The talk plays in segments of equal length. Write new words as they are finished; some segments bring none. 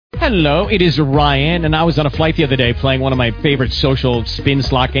Hello, it is Ryan, and I was on a flight the other day playing one of my favorite social spin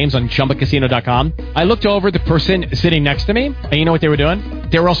slot games on ChumbaCasino.com. I looked over at the person sitting next to me, and you know what they were doing?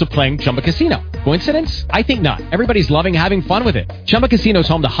 They were also playing Chumba Casino. Coincidence? I think not. Everybody's loving having fun with it. Chumba Casino is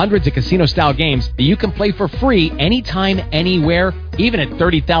home to hundreds of casino-style games that you can play for free anytime, anywhere, even at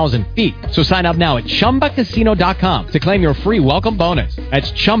 30,000 feet. So sign up now at ChumbaCasino.com to claim your free welcome bonus.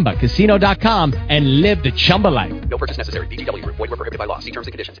 That's ChumbaCasino.com and live the Chumba life. No purchase necessary. VGW. Void where prohibited by law. See terms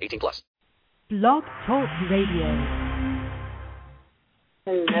and conditions. 18+. Blog Talk Radio.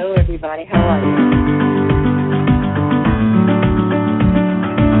 Hello, everybody. How are you?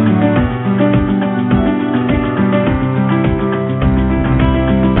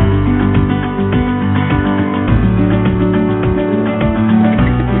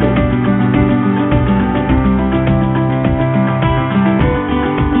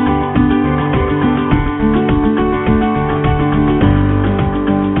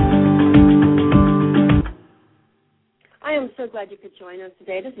 Glad you could join us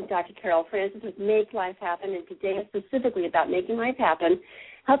today. This is Dr. Carol Francis with Make Life Happen, and today is specifically about making life happen,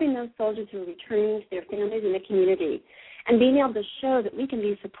 helping those soldiers who are returning to their families and the community, and being able to show that we can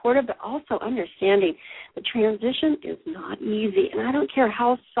be supportive, but also understanding the transition is not easy. And I don't care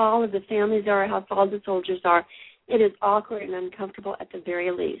how solid the families are, how solid the soldiers are, it is awkward and uncomfortable at the very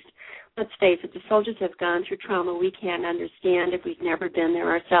least. Let's face it, the soldiers have gone through trauma we can't understand if we've never been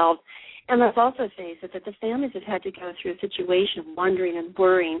there ourselves. And let's also face it, that the families have had to go through a situation wondering and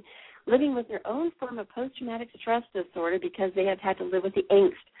worrying, living with their own form of post-traumatic stress disorder because they have had to live with the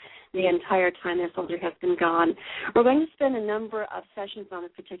angst the entire time their soldier has been gone. We're going to spend a number of sessions on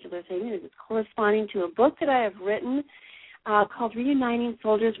this particular thing. It is corresponding to a book that I have written called Reuniting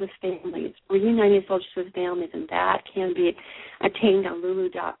Soldiers with Families, Reuniting Soldiers with Families, and that can be attained on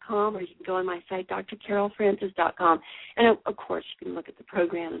lulu.com, or you can go on my site, drcarolfrancis.com. And, of course, you can look at the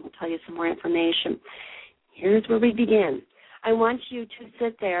program and we'll tell you some more information. Here's where we begin. I want you to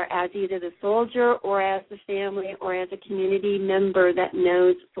sit there as either the soldier or as the family or as a community member that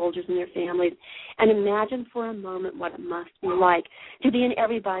knows soldiers and their families, and imagine for a moment what it must be like to be in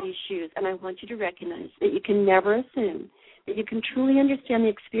everybody's shoes. And I want you to recognize that you can never assume that you can truly understand the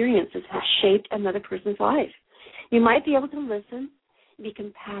experiences that shaped another person's life. You might be able to listen, be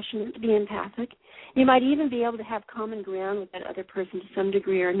compassionate, be empathic. You might even be able to have common ground with that other person to some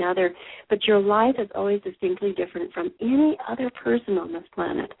degree or another, but your life is always distinctly different from any other person on this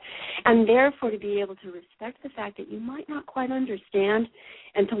planet. And therefore, to be able to respect the fact that you might not quite understand,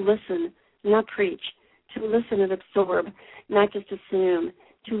 and to listen, not preach, to listen and absorb, not just assume,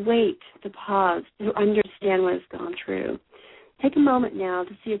 to wait, to pause, to understand what has gone through. Take a moment now to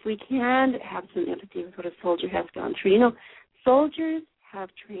see if we can have some empathy with what a soldier has gone through. You know, soldiers have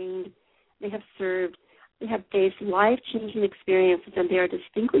trained, they have served, they have faced life-changing experiences, and they are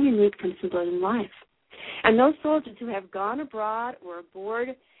distinctly unique from civilian life. And those soldiers who have gone abroad or aboard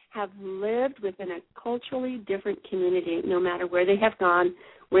have lived within a culturally different community, no matter where they have gone,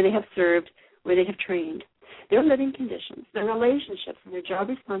 where they have served, where they have trained. Their living conditions, their relationships, and their job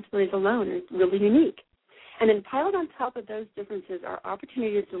responsibilities alone are really unique. And then piled on top of those differences are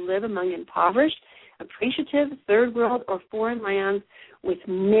opportunities to live among impoverished, appreciative, third world, or foreign lands with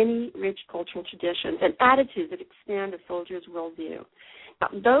many rich cultural traditions and attitudes that expand a soldier's worldview. Now,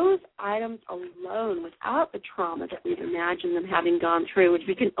 those items alone, without the trauma that we've imagined them having gone through, which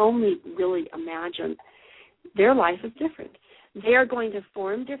we can only really imagine, their life is different. They are going to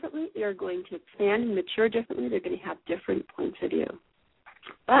form differently. They are going to expand and mature differently. They're going to have different points of view.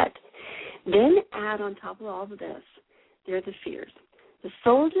 But then add on top of all of this, there are the fears. The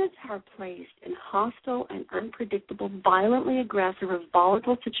soldiers are placed in hostile and unpredictable, violently aggressive or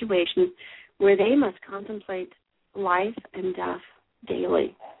volatile situations where they must contemplate life and death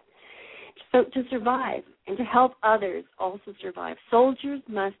daily. So to survive and to help others also survive, soldiers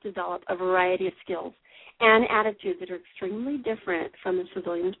must develop a variety of skills and attitudes that are extremely different from the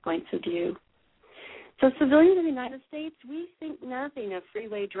civilians' points of view. So civilians in the United States, we think nothing of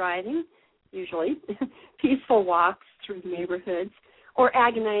freeway driving, usually, peaceful walks through neighborhoods, or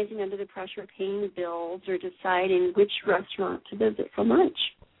agonizing under the pressure of paying the bills or deciding which restaurant to visit for lunch.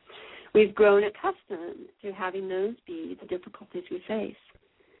 We've grown accustomed to having those be the difficulties we face.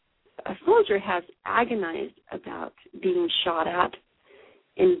 A soldier has agonized about being shot at,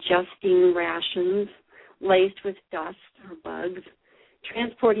 ingesting rations laced with dust or bugs,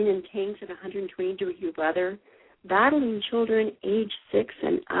 transporting in tanks at 120-degree weather, battling children age 6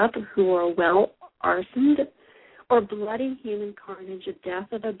 and up who are well arsoned, or bloody human carnage, a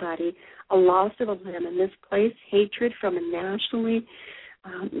death of a buddy, a loss of a limb, and misplaced hatred from a national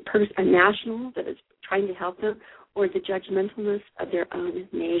that is trying to help them, or the judgmentalness of their own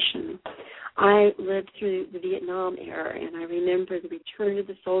nation. I lived through the Vietnam era, and I remember the return of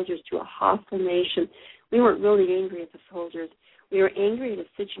the soldiers to a hostile nation. We weren't really angry at the soldiers. We were angry at a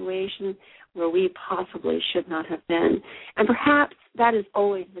situation where we possibly should not have been. And perhaps that is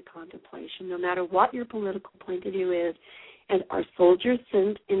always the contemplation, no matter what your political point of view is. And are soldiers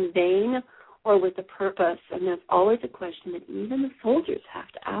sent in vain or with a purpose? And that's always a question that even the soldiers have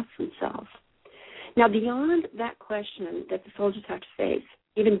to ask themselves. Now, beyond that question that the soldiers have to face,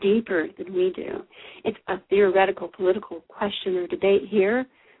 even deeper than we do, it's a theoretical political question or debate here,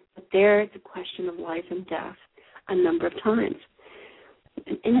 but there it's a question of life and death a number of times.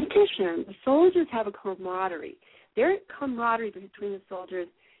 In addition, the soldiers have a camaraderie. Their camaraderie between the soldiers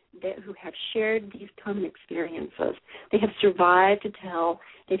who have shared these common experiences. They have survived to tell.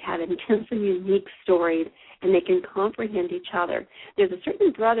 They've had intense and unique stories, and they can comprehend each other. There's a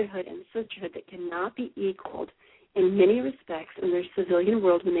certain brotherhood and sisterhood that cannot be equaled in many respects in their civilian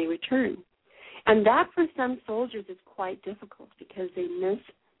world when they return. And that for some soldiers is quite difficult because they miss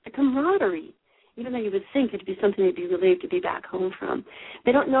the camaraderie. Even though you would think it'd be something they'd be relieved to be back home from.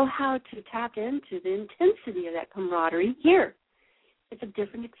 They don't know how to tap into the intensity of that camaraderie here. It's a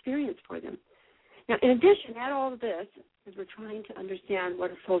different experience for them. Now, in addition, add all of this, as we're trying to understand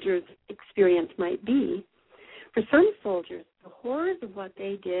what a soldier's experience might be, for some soldiers, the horrors of what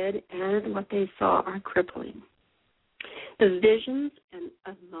they did and what they saw are crippling. The visions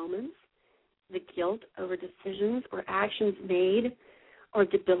of moments, the guilt over decisions or actions made are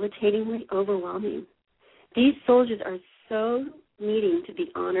debilitatingly overwhelming. These soldiers are so needing to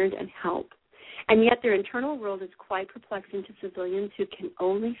be honored and helped, and yet their internal world is quite perplexing to civilians who can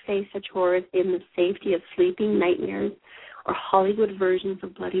only face such horrors in the safety of sleeping nightmares or Hollywood versions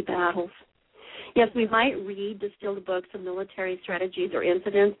of bloody battles. Yes, we might read distilled books of military strategies or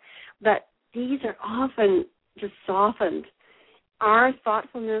incidents, but these are often just softened. Our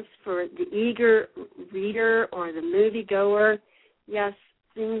thoughtfulness for the eager reader or the moviegoer, yes,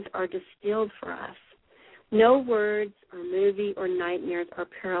 things are distilled for us. No words or movie or nightmares are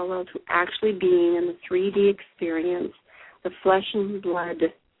parallel to actually being in the 3D experience, the flesh and blood,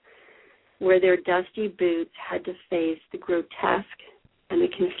 where their dusty boots had to face the grotesque and the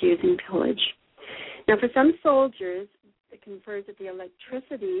confusing pillage. Now, for some soldiers, it confers that the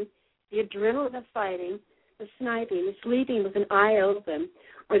electricity, the adrenaline of fighting, the sniping, the sleeping with an eye open,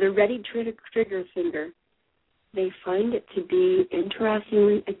 or the ready trigger finger, they find it to be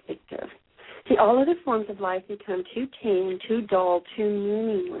interestingly addictive. See, all other forms of life become too tame, too dull, too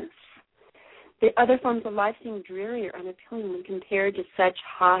meaningless. The other forms of life seem dreary or unappealing when compared to such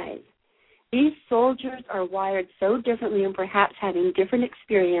highs. These soldiers are wired so differently and perhaps having different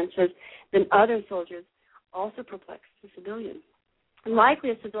experiences than other soldiers also perplex the civilian.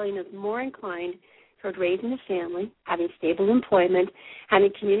 Likely a civilian is more inclined toward raising a family, having stable employment,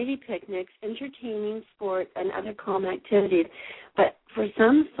 having community picnics, entertaining, sports, and other calm activities. But for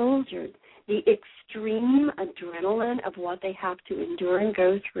some soldiers, the extreme adrenaline of what they have to endure and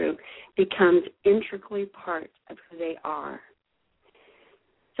go through becomes intricately part of who they are.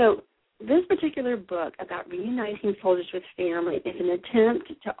 So this particular book about reuniting soldiers with family is an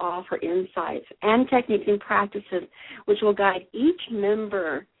attempt to offer insights and techniques and practices which will guide each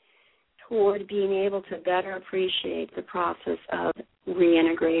member toward being able to better appreciate the process of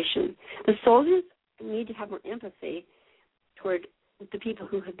reintegration. The soldiers need to have more empathy toward the people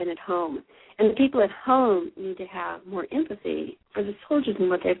who have been at home. And the people at home need to have more empathy for the soldiers and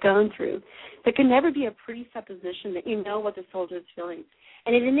what they've gone through. There can never be a presupposition that you know what the soldier is feeling.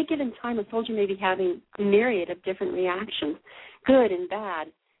 And at any given time, a soldier may be having a myriad of different reactions, good and bad,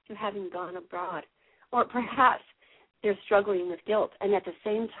 to having gone abroad. Or perhaps they're struggling with guilt and at the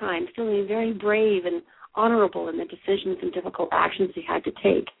same time feeling very brave and honorable in the decisions and difficult actions they had to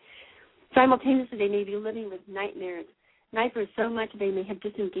take. Simultaneously, they may be living with nightmares so much they may have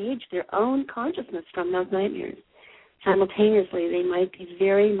disengaged their own consciousness from those nightmares. Simultaneously, they might be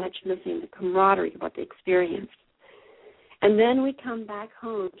very much missing the camaraderie of what they experienced. And then we come back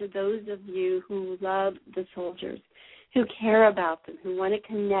home to those of you who love the soldiers, who care about them, who want to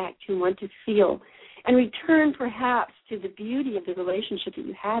connect, who want to feel, and return perhaps to the beauty of the relationship that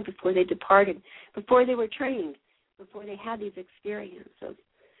you had before they departed, before they were trained, before they had these experiences.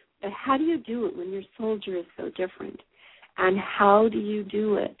 But how do you do it when your soldier is so different? And how do you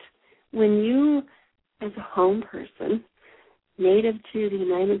do it when you, as a home person, native to the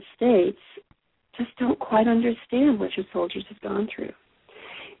United States, just don't quite understand what your soldiers have gone through?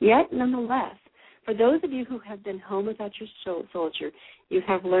 Yet, nonetheless, for those of you who have been home without your soldier, you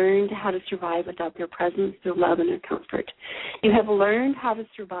have learned how to survive without their presence, their love, and their comfort. You have learned how to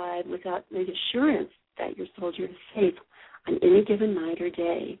survive without the assurance that your soldier is safe on any given night or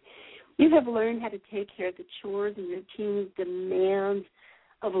day. You have learned how to take care of the chores and routine demands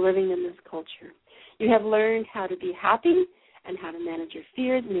of living in this culture. You have learned how to be happy and how to manage your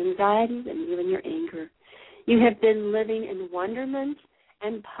fears and anxieties and even your anger. You have been living in wonderment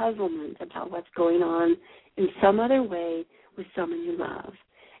and puzzlement about what's going on in some other way with someone you love.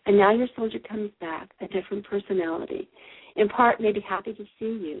 And now your soldier comes back, a different personality. In part, maybe happy to see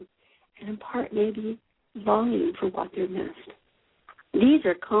you, and in part, maybe longing for what they're missed. These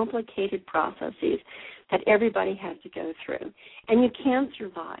are complicated processes that everybody has to go through, and you can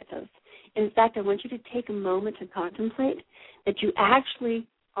survive those. In fact, I want you to take a moment to contemplate that you actually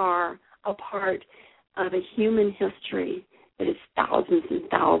are a part of a human history that is thousands and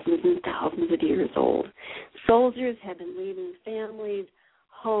thousands and thousands of years old. Soldiers have been leaving families,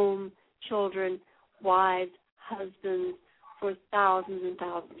 home, children, wives, husbands for thousands and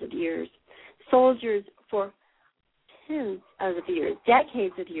thousands of years. Soldiers for tens of years,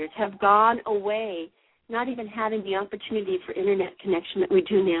 decades of years, have gone away, not even having the opportunity for internet connection that we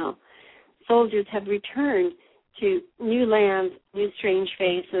do now. Soldiers have returned to new lands, new strange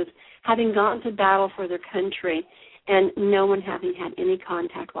faces, having gone to battle for their country, and no one having had any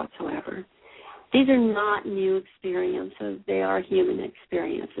contact whatsoever. These are not new experiences. They are human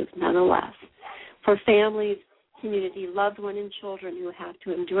experiences, nonetheless. For families, community, loved ones, and children who have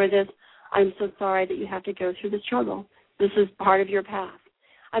to endure this, I'm so sorry that you have to go through the struggle. This is part of your path.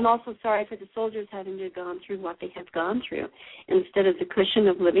 I'm also sorry for the soldiers having to have gone through what they have gone through. Instead of the cushion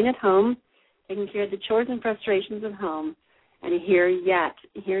of living at home, taking care of the chores and frustrations of home, and here yet,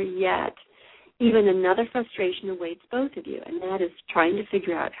 even another frustration awaits both of you, and that is trying to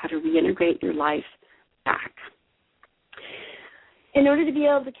figure out how to reintegrate your life back. In order to be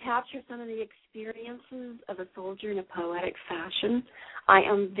able to capture some of the experiences of a soldier in a poetic fashion, I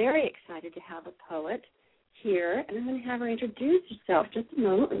am very excited to have a poet here, and I'm going to have her introduce herself. Just a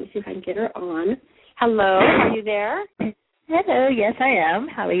moment. Let me see if I can get her on. Hello, are you there? Hello, yes, I am.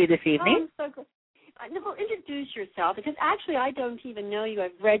 How are you this evening? Oh, I'm so good. No, introduce yourself, because actually I don't even know you.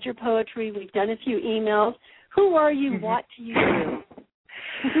 I've read your poetry. We've done a few emails. Who are you? What do you do?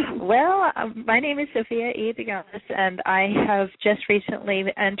 Well, my name is Sophia E. DeGonis, and I have just recently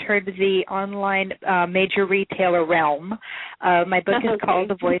entered the online major retailer realm. My book is called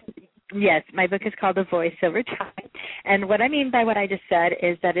The Voice. Yes, my book is called The Voice Over Time. And what I mean by what I just said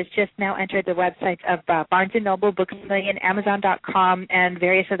is that it's just now entered the websites of Barnes & Noble, Books A Million, Amazon.com, and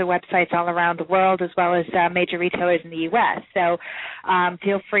various other websites all around the world, as well as major retailers in the U.S. So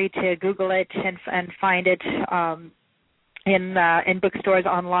feel free to Google it and find it in bookstores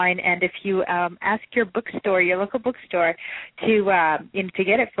online. And if you ask your bookstore, your local bookstore, to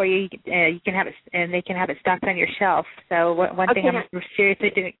get it for you, you can have it, and they can have it stocked on your shelf. So one thing I'm seriously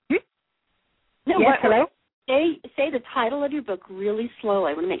doing. No, yes, hello? Say the title of your book really slow.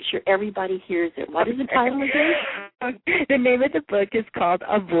 I want to make sure everybody hears it. What is the title again? The name of the book is called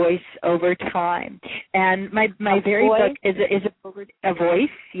A Voice Over Time. And my very book is a voice,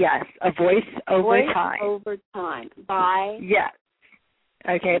 yes, A Voice Over Time. Over Time. By? Yes.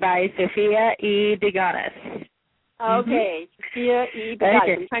 Okay, by Sophia E. DeGonis. Okay, Sophia E. DeGonis.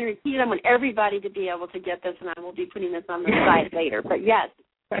 Okay. I'm trying to repeat it. I want everybody to be able to get this, and I will be putting this on the site later. But yes.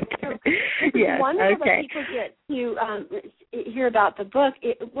 Yes, wonderful that people get to hear about the book.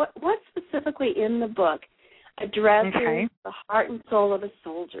 What specifically in the book addresses the heart and soul of a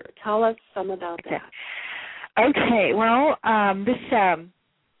soldier? Tell us some about that. Okay. Well,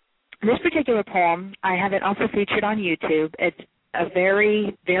 this particular poem, I have it also featured on YouTube. It's a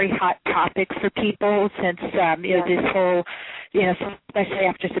very, very hot topic for people since this whole, especially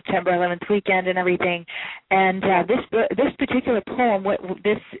after September 11th weekend and everything. And this particular poem,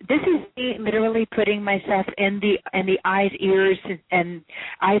 this is me literally putting myself in the eyes, ears,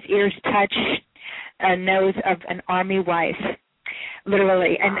 touch, nose of an Army wife.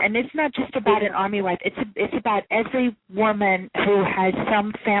 Literally, and it's not just about an Army wife. It's about every woman who has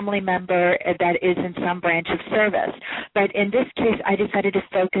some family member that is in some branch of service. But in this case, I decided to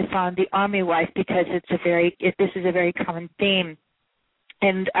focus on the Army wife because this is a very common theme.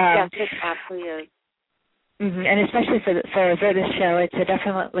 And yes, it absolutely is. And especially for this show, it's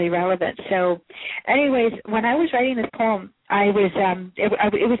definitely relevant. So, anyways, when I was writing this poem, I was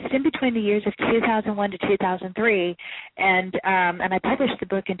it was in between the years of 2001 to 2003, and I published the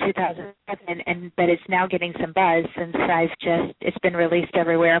book in 2007, but it's now getting some buzz since it's been released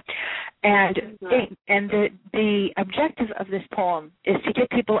everywhere, and the objective of this poem is to give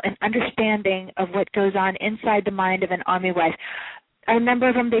people an understanding of what goes on inside the mind of an Army wife. a number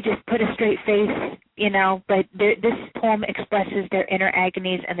of them, they just put a straight face, but this poem expresses their inner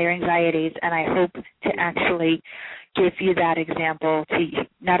agonies and their anxieties, and I hope to actually give you that example to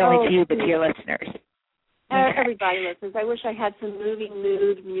not only to you but to your listeners. Everybody listens. I wish I had some moving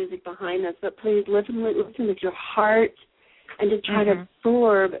mood music behind this, but please listen with your heart and just try to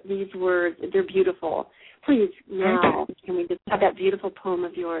absorb these words. They're beautiful. Please, now, can we just have that beautiful poem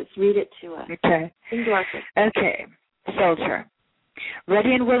of yours? Read it to us. Okay. Endorse it. Okay. Soldier.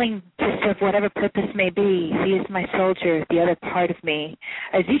 Ready and willing to serve whatever purpose may be, he is my soldier, the other part of me.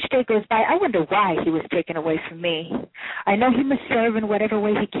 As each day goes by, I wonder why he was taken away from me. I know he must serve in whatever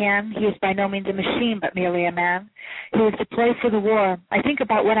way he can. He is by no means a machine, but merely a man. He was deployed for the war. I think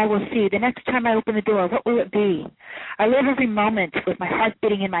about what I will see. The next time I open the door, what will it be? I live every moment with my heart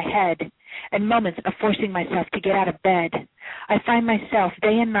beating in my head, and moments of forcing myself to get out of bed. I find myself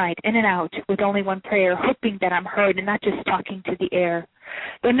day and night, in and out, with only one prayer, hoping that I'm heard and not just talking to the air.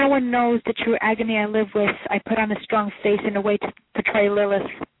 Though no one knows the true agony I live with, I put on a strong face in a way to portray Lilith.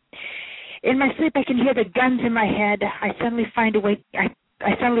 In my sleep, I can hear the guns in my head. I suddenly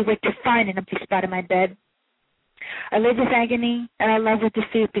wake to find an empty spot in my bed. I live with agony, and I love with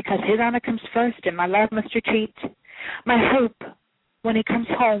defeat, because his honor comes first, and my love must retreat. My hope, when he comes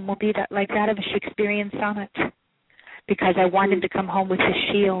home, will be like that of a Shakespearean sonnet, because I want him to come home with his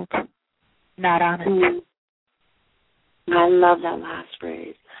shield, not on it. I love that last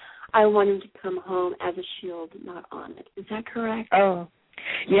phrase. I want him to come home as a shield, not on it. Is that correct? Oh,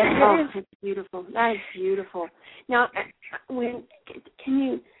 yes, it is. That's beautiful. That is beautiful. Now,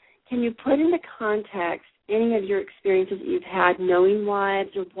 can you put into context any of your experiences that you've had knowing wives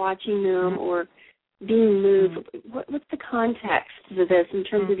or watching them or being moved? What's the context to this in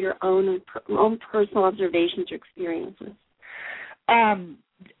terms of your own personal observations or experiences?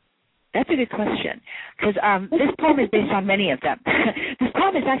 That's a good question, because this poem is based on many of them. This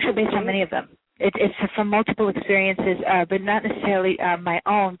poem is actually based on many of them. It's from multiple experiences, but not necessarily my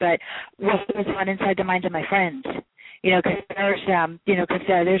own, but what goes on inside the minds of my friends. Because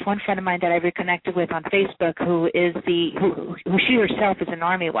there's one friend of mine that I reconnected with on Facebook who she herself is an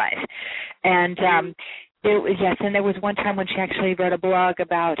Army wife, and there was one time when she actually wrote a blog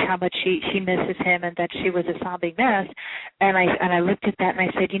about how much she misses him and that she was a sobbing mess, and I looked at that and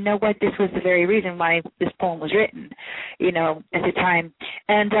I said, you know what, this was the very reason why this poem was written, at the time.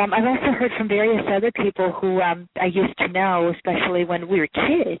 And I've also heard from various other people who I used to know, especially when we were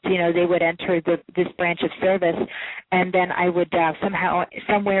kids. They would enter this branch of service, and then I would somehow,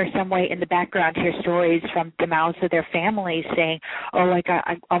 somewhere, some way in the background hear stories from the mouths of their families saying, oh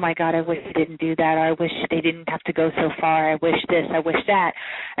my God, I wish I didn't do that, or I wish they didn't have to go so far, I wish this, I wish that.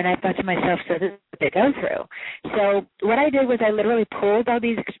 And I thought to myself, so this is what they go through. So what I did was I literally pulled all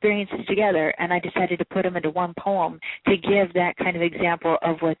these experiences together, and I decided to put them into one poem to give that kind of example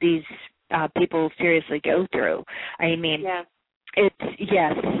of what these people seriously go through. I mean,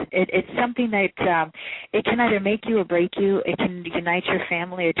 it's something that it can either make you or break you. It can unite your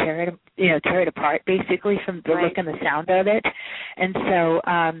family or tear it apart, basically, from the look and the sound of it. And so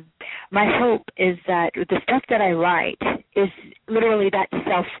my hope is that the stuff that I write is literally that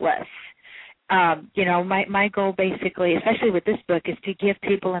selfless. My goal basically, especially with this book, is to give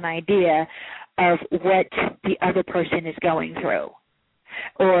people an idea of what the other person is going through.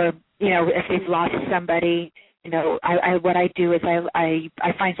 Or, if they've lost somebody, what I do is I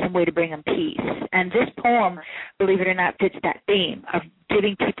find some way to bring them peace. And this poem, believe it or not, fits that theme of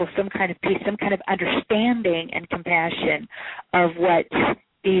giving people some kind of peace, some kind of understanding and compassion of what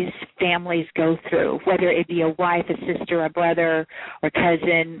these families go through, whether it be a wife, a sister, a brother, or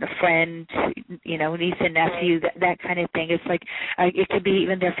cousin, a friend, niece and nephew, that kind of thing. It's like it could be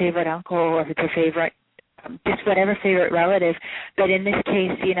even their favorite uncle or their favorite, just whatever favorite relative. But in this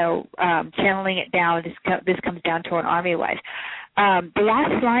case, channeling it down, this comes down to an Army wife. The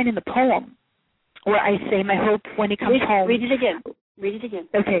last line in the poem where I say, my hope when he comes home. Read it again.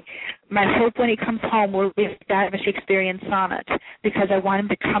 Okay. My hope when he comes home will be that of a Shakespearean sonnet, because I want him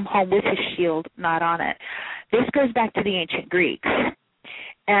to come home with his shield, not on it. This goes back to the ancient Greeks.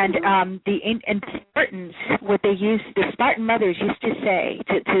 And the Spartans, the Spartan mothers used to say,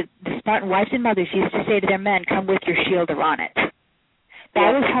 to the Spartan wives and mothers used to say to their men, come with your shield or on it.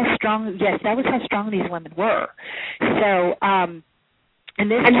 That was how strong these women were. So in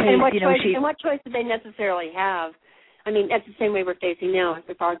this case, what choice did they necessarily have? I mean, that's the same way we're facing now.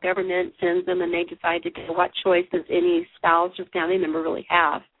 If our government sends them and they decide to go, what choice does any spouse or family member really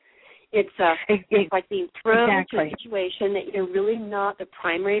have? It's like being thrown into a situation that you're really not the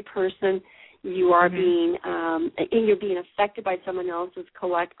primary person You are being, and you're being affected by someone else's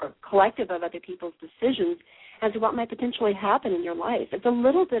collective of other people's decisions as to what might potentially happen in your life. It's a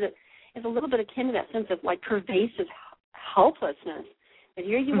little bit akin to that sense of like pervasive helplessness. And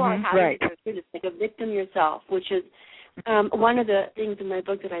here you are having to go through this, like a victim yourself, which is one of the things in my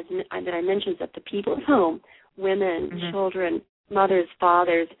book that I mentioned is that the people at home, women, children, mothers,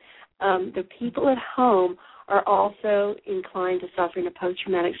 fathers, the people at home are also inclined to suffering a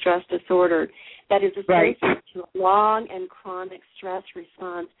post-traumatic stress disorder that is associated to a long and chronic stress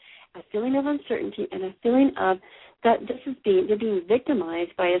response, a feeling of uncertainty, and a feeling of that they're being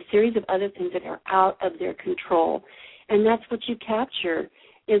victimized by a series of other things that are out of their control. And that's what you capture,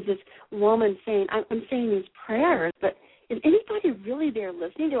 is this woman saying, I'm saying these prayers, but is anybody really there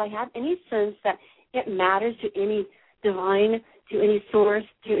listening? Do I have any sense that it matters to any divine, to any source,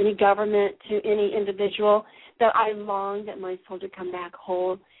 to any government, to any individual, that I long that my soldier come back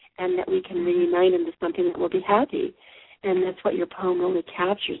whole and that we can reunite into something that will be happy? And that's what your poem really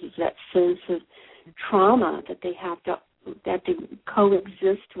captures, is that sense of trauma that they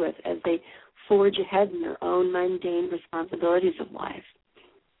coexist with as they forge ahead in their own mundane responsibilities of life.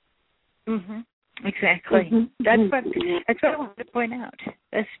 Exactly. That's what I wanted to point out.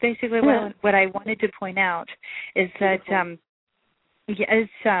 That's basically what I wanted to point out, is that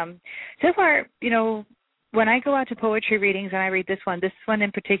so far, when I go out to poetry readings and I read this one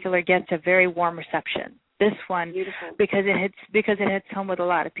in particular gets a very warm reception. This one, because it hits home with a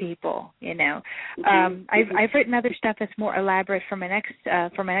lot of people. I've written other stuff that's more elaborate for my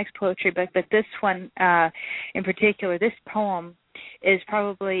next poetry book, but this one in particular, this poem is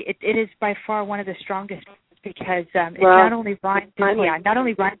probably it is by far one of the strongest, because it not only rhymes, it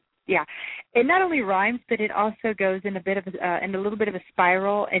not only rhymes, but it also goes in a little bit of a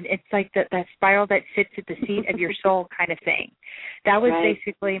spiral, and it's like that spiral that sits at the seat of your soul kind of thing. That was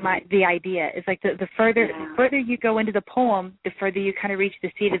basically the idea. It's like the further you go into the poem, the further you kind of reach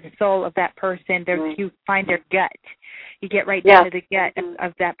the seat of the soul of that person. You find their gut. You get right down to the gut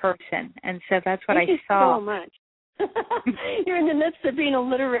of that person, and so that's what I saw. So much. You're in the midst of being a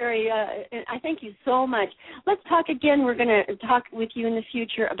literary, I thank you so much. Let's talk again. We're going to talk with you in the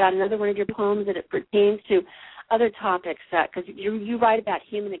future about another one of your poems that it pertains to other topics, because you write about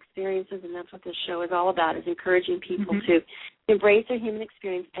human experiences, and that's what this show is all about, is encouraging people to embrace their human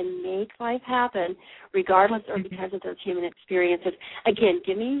experience and make life happen regardless or because of those human experiences. Again,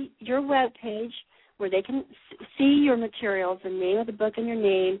 give me your webpage where they can see your materials, the name of the book and your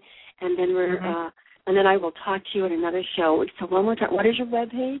name, and then and then I will talk to you in another show. So one more time, what is your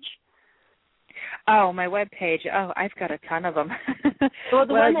webpage? Oh, my webpage. Oh, I've got a ton of them. Well,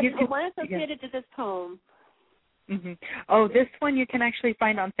 the one associated to this poem. Oh, this one you can actually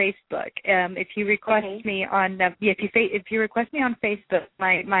find on Facebook. If you request me on if you request me on Facebook,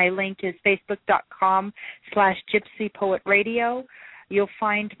 my link is facebook.com/gypsypoetradio. You'll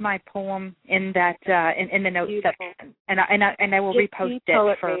find my poem in that in the notes section, and I will repost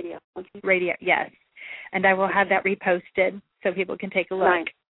it for radio. Yes, and I will have that reposted so people can take a look. Nice.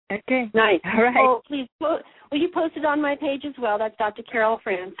 Okay. Nice. All right. Oh, please, will you post it on my page as well? That's Dr. Carol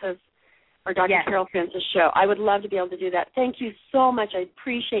Francis, or Dr. Carol Francis Show. I would love to be able to do that. Thank you so much. I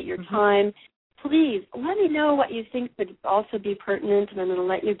appreciate your time. Please let me know what you think would also be pertinent, and I'm going to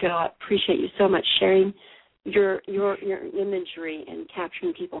let you go. I appreciate you so much sharing your imagery and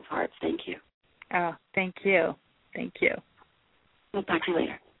capturing people's hearts. Thank you. Oh, thank you. Thank you. I'll talk to you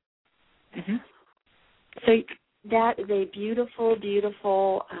later. So that is a beautiful,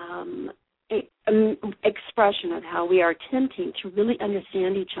 beautiful expression of how we are attempting to really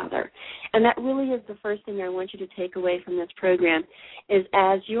understand each other. And that really is the first thing I want you to take away from this program, is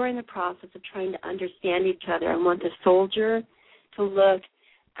as you're in the process of trying to understand each other, I want the soldier to look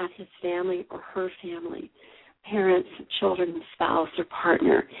at his family or her family, parents, children, spouse, or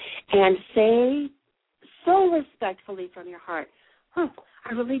partner, and say so respectfully from your heart, I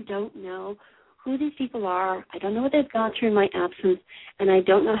really don't know who these people are. I don't know what they've gone through in my absence, and I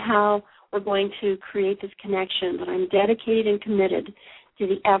don't know how we're going to create this connection, but I'm dedicated and committed to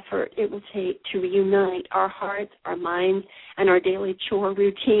the effort it will take to reunite our hearts, our minds, and our daily chore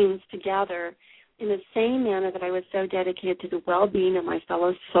routines together in the same manner that I was so dedicated to the well-being of my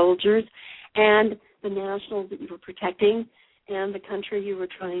fellow soldiers and the nationals that you were protecting and the country you were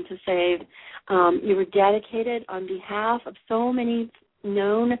trying to save. You were dedicated on behalf of so many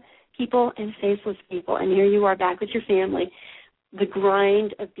known people and faceless people, and here you are back with your family, the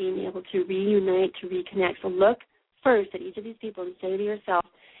grind of being able to reunite, to reconnect. So look first at each of these people and say to yourself,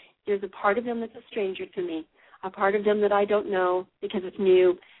 there's a part of them that's a stranger to me, a part of them that I don't know because it's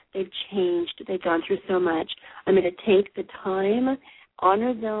new. They've changed. They've gone through so much. I'm going to take the time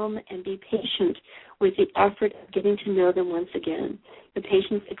Honor them and be patient with the effort of getting to know them once again. The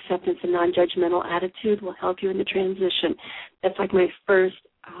patience, acceptance, and non-judgmental attitude will help you in the transition. That's like my first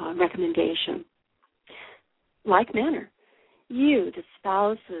recommendation. Like manner. You, the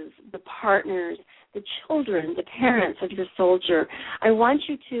spouses, the partners, the children, the parents of your soldier, I want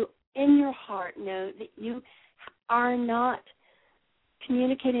you to, in your heart, know that you are not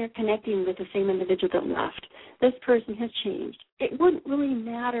communicating or connecting with the same individual that left. This person has changed. It wouldn't really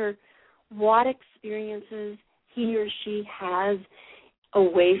matter what experiences he or she has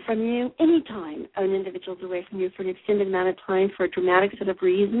away from you. Anytime an individual is away from you for an extended amount of time for a dramatic set of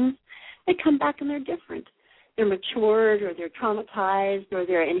reasons, they come back and they're different. They're matured, or they're traumatized, or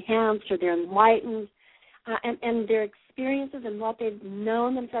they're enhanced, or they're enlightened, and their experiences and what they've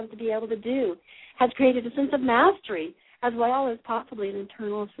known themselves to be able to do has created a sense of mastery as well as possibly an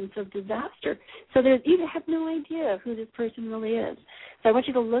internal sense of disaster. So you have no idea who this person really is. So I want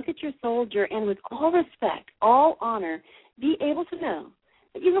you to look at your soldier and with all respect, all honor, be able to know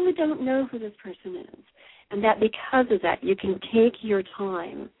that you really don't know who this person is, and that because of that you can take your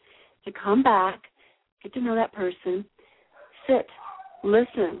time to come back, get to know that person, sit,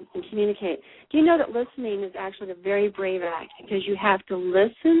 listen, and communicate. Do you know that listening is actually a very brave act because you have to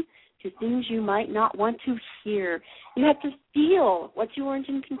listen to things you might not want to hear. You have to feel what you aren't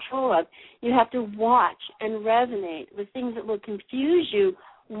in control of. You have to watch and resonate with things that will confuse you,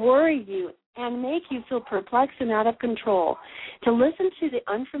 worry you, and make you feel perplexed and out of control. To listen to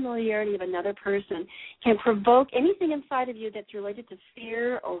the unfamiliarity of another person can provoke anything inside of you that's related to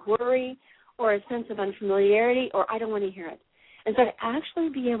fear or worry or a sense of unfamiliarity or I don't want to hear it. And so to actually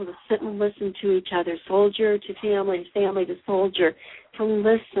be able to sit and listen to each other, soldier to family, family to soldier, to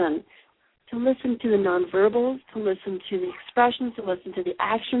listen to the nonverbals, to listen to the expressions, to listen to the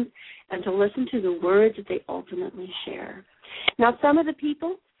actions, and to listen to the words that they ultimately share. Now, some of the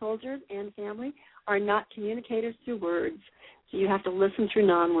people, soldiers and family, are not communicators through words, so you have to listen through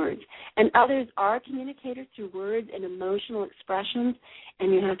non-words. And others are communicators through words and emotional expressions,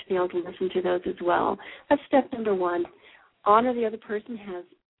 and you have to be able to listen to those as well. That's step number one. Honor the other person has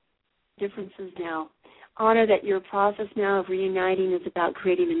differences now. Honor that your process now of reuniting is about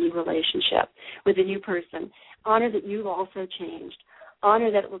creating a new relationship with a new person. Honor that you've also changed. Honor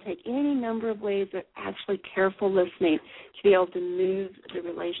that it will take any number of ways of actually careful listening to be able to move the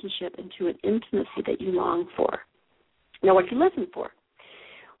relationship into an intimacy that you long for. Now, what do you listen for?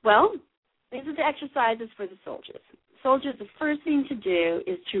 Well, these are the exercises for the soldiers. Soldiers, the first thing to do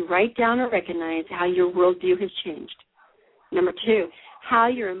is to write down or recognize how your worldview has changed. Number two, how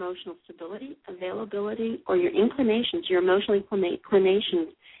your emotional stability, availability, or your inclinations, your emotional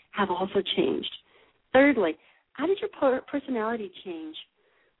inclinations have also changed. Thirdly, how did your personality change?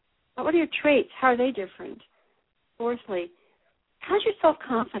 What are your traits? How are they different? Fourthly, how's your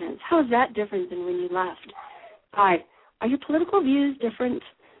self-confidence? How is that different than when you left? 5, are your political views different?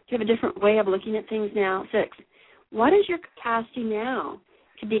 Do you have a different way of looking at things now? 6, what is your capacity now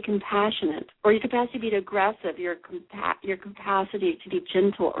to be compassionate, or your capacity to be aggressive, your capacity to be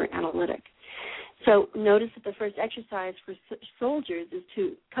gentle or analytic? So notice that the first exercise for soldiers is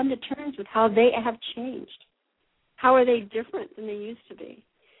to come to terms with how they have changed. How are they different than they used to be?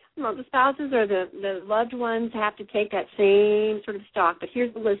 Well, the spouses or the loved ones have to take that same sort of stock, but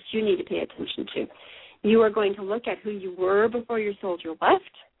here's the list you need to pay attention to. You are going to look at who you were before your soldier left,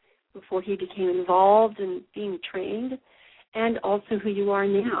 before he became involved in being trained, and also who you are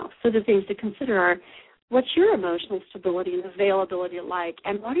now. So the things to consider are, what's your emotional stability and availability like,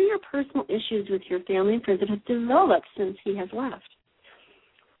 and what are your personal issues with your family and friends that have developed since he has left?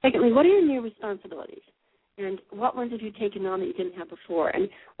 Secondly, what are your new responsibilities, and what ones have you taken on that you didn't have before, and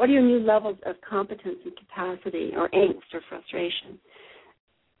what are your new levels of competence and capacity or angst or frustration?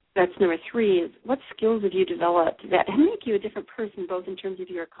 That's number 3, is what skills have you developed that make you a different person, both in terms of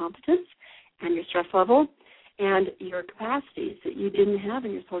your competence and your stress level, and your capacities that you didn't have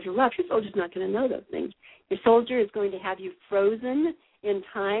in your soldier left. Your soldier's not going to know those things. Your soldier is going to have you frozen in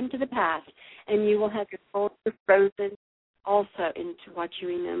time to the past, and you will have your soldier frozen also into what you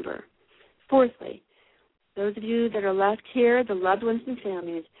remember. Fourthly, those of you that are left here, the loved ones and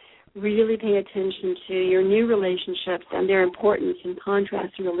families, really pay attention to your new relationships and their importance in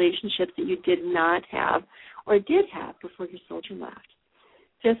contrast to relationships that you did not have or did have before your soldier left.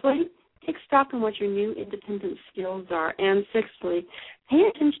 Fifthly, take stock on what your new independent skills are. And sixthly, pay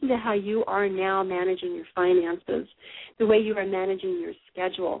attention to how you are now managing your finances, the way you are managing your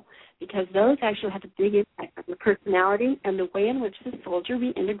schedule, because those actually have a big impact on your personality and the way in which the soldier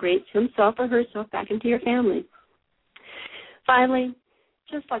reintegrates himself or herself back into your family. Finally,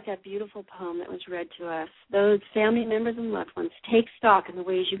 just like that beautiful poem that was read to us. Those family members and loved ones, take stock in the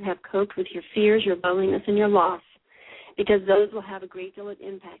ways you have coped with your fears, your loneliness, and your loss, because those will have a great deal of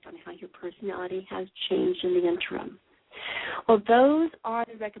impact on how your personality has changed in the interim. Well, those are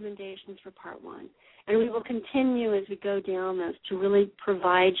the recommendations for part 1, and we will continue as we go down those to really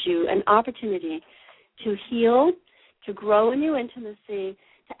provide you an opportunity to heal, to grow in your intimacy,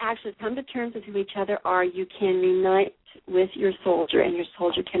 to actually come to terms with who each other are. You can reunite with your soldier, and your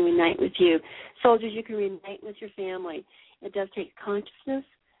soldier can reunite with you. Soldiers, you can reunite with your family. It does take consciousness,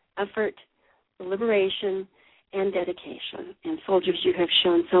 effort, deliberation, and dedication. And soldiers, you have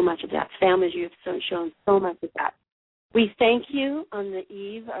shown so much of that. Families, you have shown so much of that. We thank you on the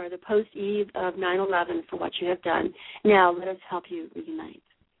eve or the post-eve of 9/11 for what you have done. Now let us help you reunite.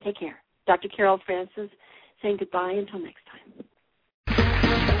 Take care. Dr. Carol Francis saying goodbye until next time.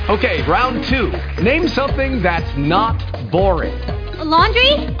 Okay, round 2. Name something that's not boring. A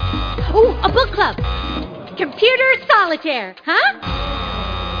laundry? Ooh, a book club. Computer solitaire, huh?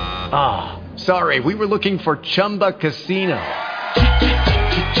 Ah, sorry, we were looking for Chumba Casino.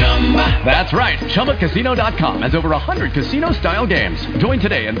 That's right, ChumbaCasino.com has over 100 casino-style games. Join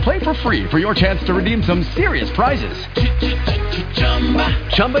today and play for free for your chance to redeem some serious prizes.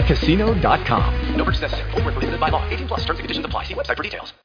 ChumbaCasino.com. No purchase necessary. Void where prohibited by law. 18+ terms and conditions apply. See website for details.